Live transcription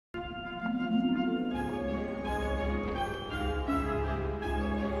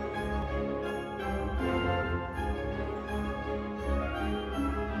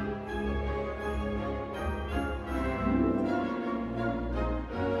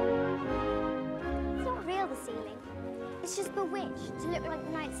It's just bewitched to look like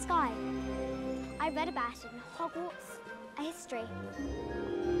the night sky. I read about it in Hogwarts, a history.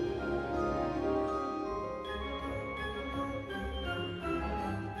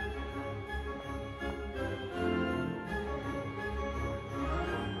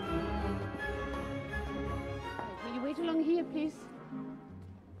 Will you wait along here, please?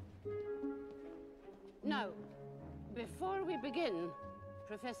 Now, before we begin,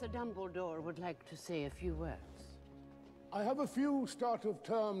 Professor Dumbledore would like to say a few words. I have a few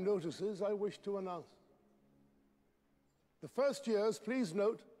start-of-term notices I wish to announce. The first years, please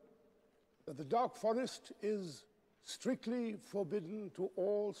note that the Dark Forest is strictly forbidden to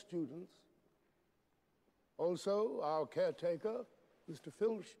all students. Also, our caretaker, Mr.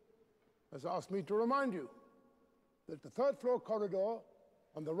 Filch, has asked me to remind you that the third-floor corridor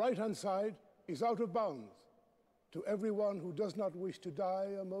on the right-hand side is out of bounds to everyone who does not wish to die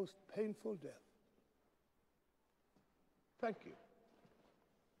a most painful death. Thank you.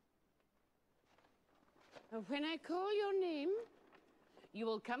 When I call your name, you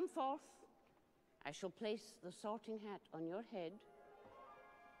will come forth. I shall place the sorting hat on your head,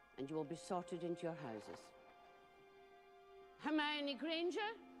 and you will be sorted into your houses. Hermione Granger?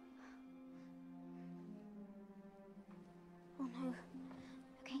 Oh no.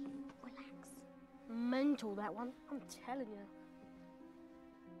 Okay, relax. Mental, that one. I'm telling you.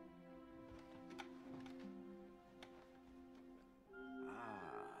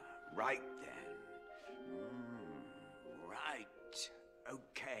 Right then. Right.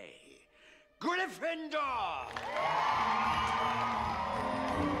 Okay. Gryffindor!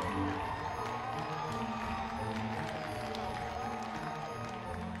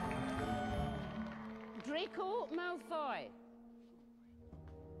 Draco Malfoy.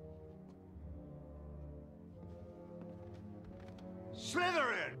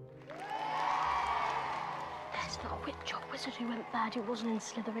 Slytherin! It's not a witch or wizard who went bad who wasn't in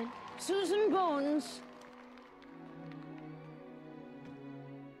Slytherin. Susan Bones.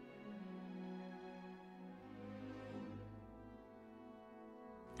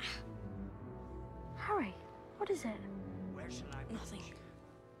 Harry, what is it? Where shall I... Nothing.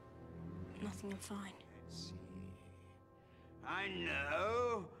 Nothing, I'm fine. Let's see. I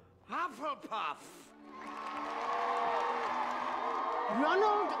know. Hufflepuff!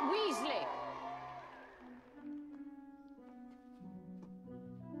 Ronald Weasley.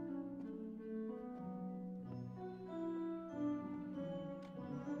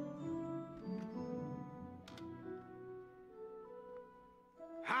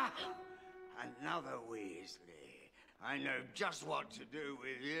 Ha! Another Weasley. I know just what to do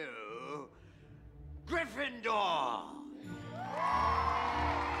with you. Gryffindor!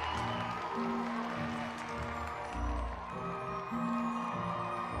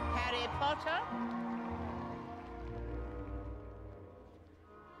 Harry Potter.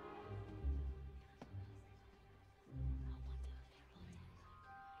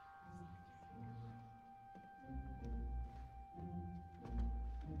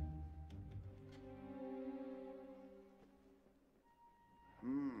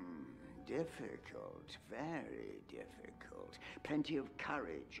 Difficult, very difficult. Plenty of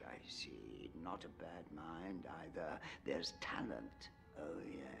courage, I see. Not a bad mind either. There's talent, oh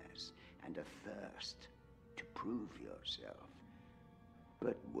yes, and a thirst to prove yourself.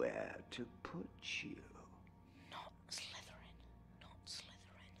 But where to put you? Not Slytherin. Not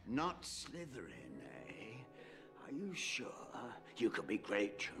Slytherin. Not Slytherin, eh? Are you sure? You could be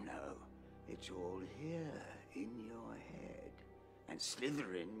great, you know. It's all here in your head. And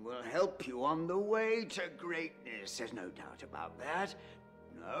Slytherin will help you on the way to greatness. There's no doubt about that.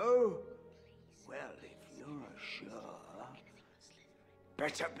 No? Well, if you're sure,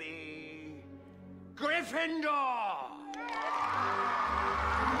 better be Gryffindor!